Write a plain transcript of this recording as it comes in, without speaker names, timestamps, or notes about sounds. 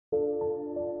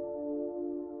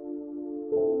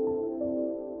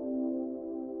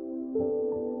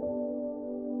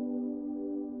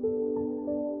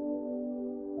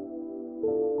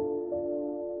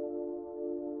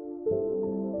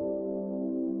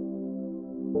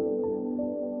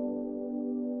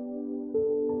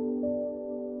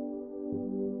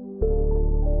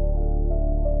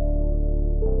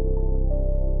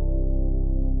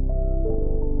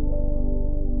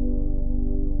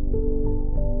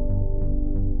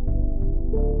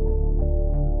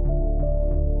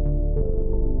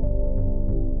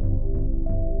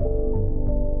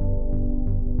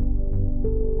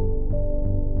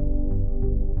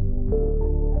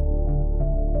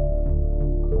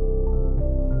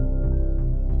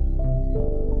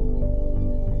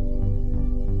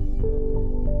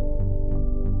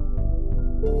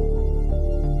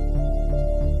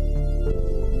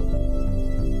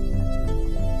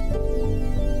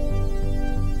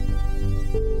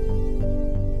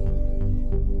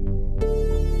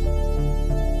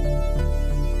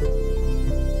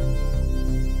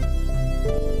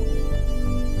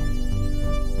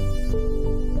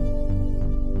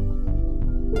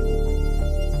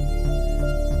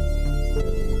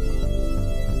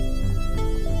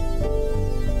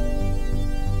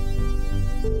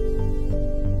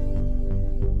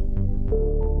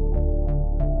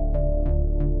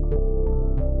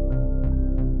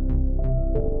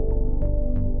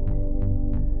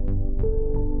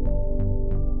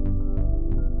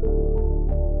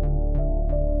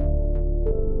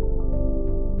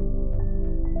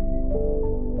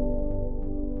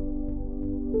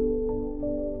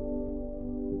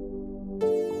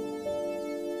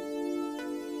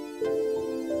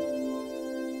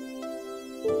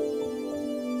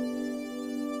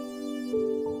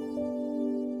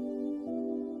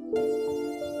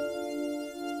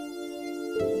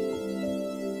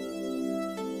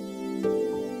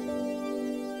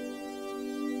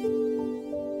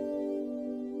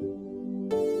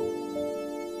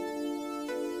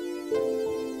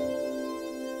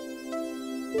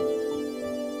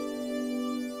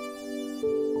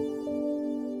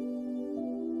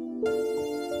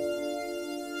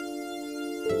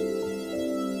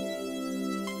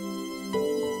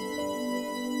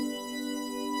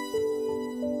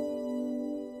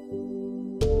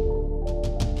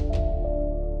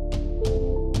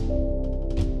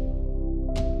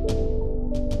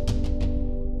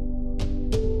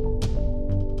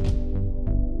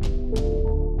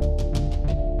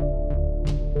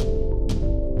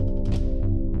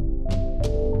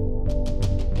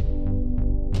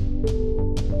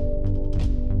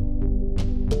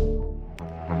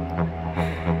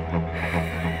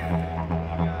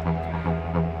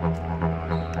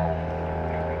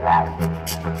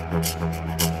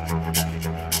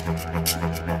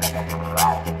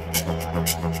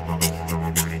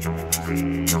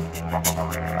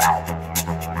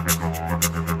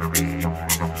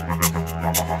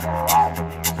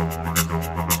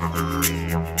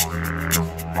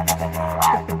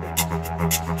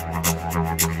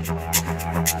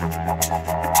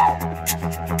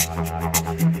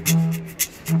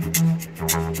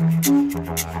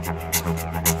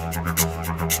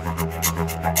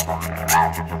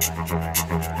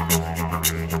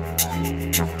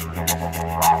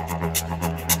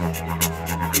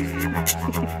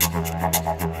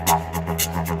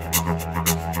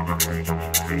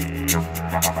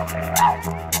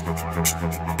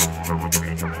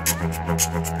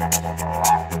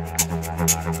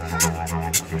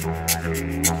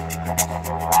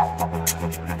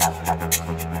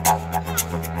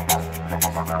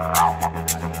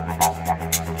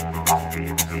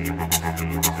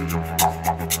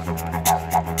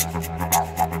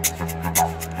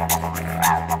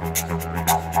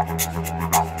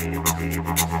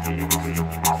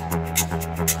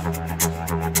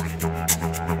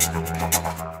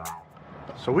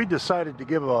So we decided to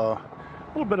give a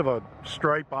little bit of a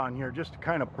stripe on here just to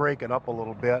kind of break it up a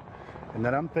little bit, and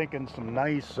then I'm thinking some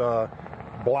nice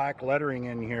black lettering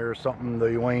in here, something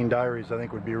the Wayne Diaries I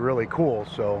think would be really cool.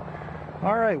 So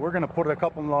all right, we're gonna put a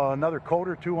couple another coat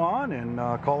or two on and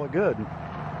call it good.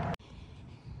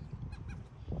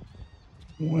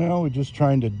 Well, we're just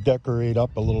trying to decorate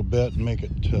up a little bit and make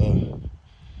it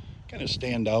kind of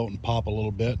stand out and pop a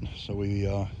little bit. So we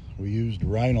used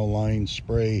Rhino-Line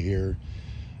spray here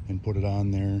and put it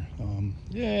on there.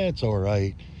 Yeah, it's all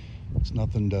right. It's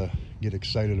nothing to get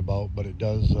excited about, but it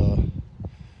does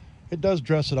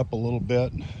dress it up a little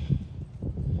bit,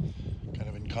 kind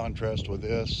of in contrast with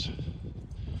this.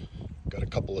 Got a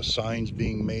couple of signs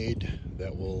being made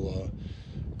that will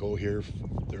go here.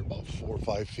 They're about 4 or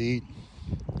 5 feet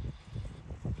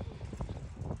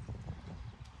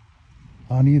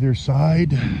on either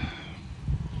side.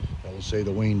 That will say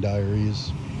the Wayne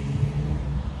Diaries.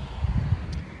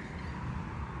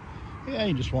 Yeah,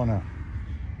 you just want to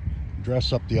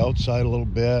dress up the outside a little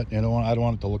bit. I don't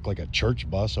want it to look like a church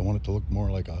bus. I want it to look more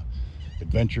like a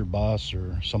adventure bus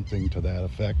or something to that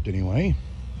effect anyway.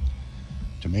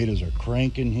 Tomatoes are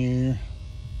cranking here.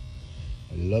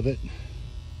 I love it.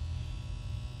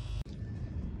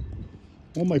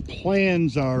 Well, my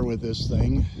plans are with this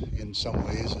thing in some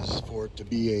ways is for it to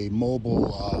be a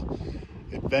mobile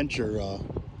adventure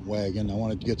wagon. I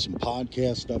wanted to get some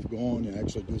podcast stuff going and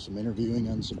actually do some interviewing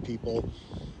on some people.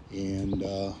 And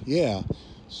yeah,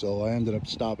 so I ended up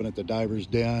stopping at the Diver's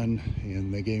Den,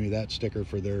 and they gave me that sticker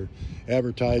for their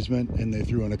advertisement, and they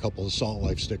threw in a couple of Salt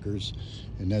Life stickers,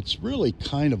 and that's really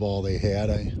kind of all they had.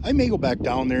 I may go back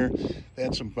down there. They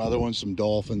had some other ones, some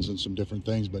dolphins and some different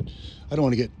things, but I don't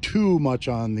want to get too much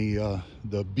on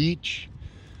the beach,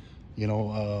 you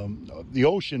know, the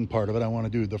ocean part of it. I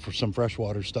want to do for some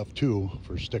freshwater stuff too,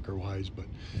 for sticker wise. But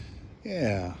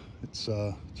yeah, it's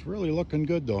really looking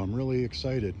good though. I'm really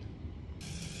excited.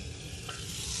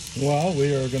 Well,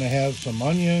 we are going to have some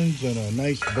onions and a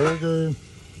nice burger,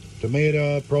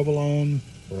 tomato, provolone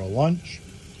for a lunch,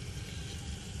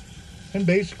 and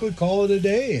basically call it a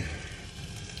day.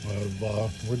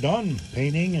 We're done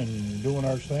painting and doing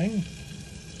our thing.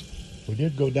 We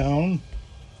did go down.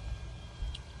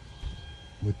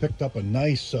 We picked up a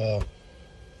nice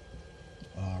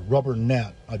rubber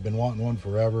net. I've been wanting one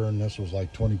forever, and this was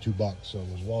like 22 bucks, so it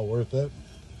was well worth it.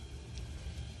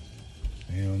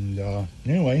 And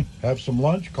anyway, have some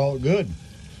lunch, call it good.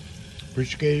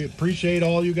 Appreciate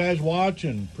all you guys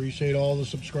watching. Appreciate all the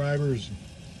subscribers,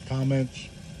 comments,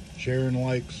 sharing,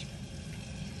 likes.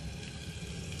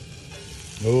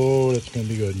 Oh, that's gonna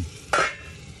be good.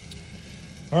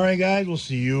 All right, guys, we'll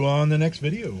see you on the next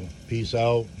video. Peace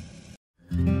out.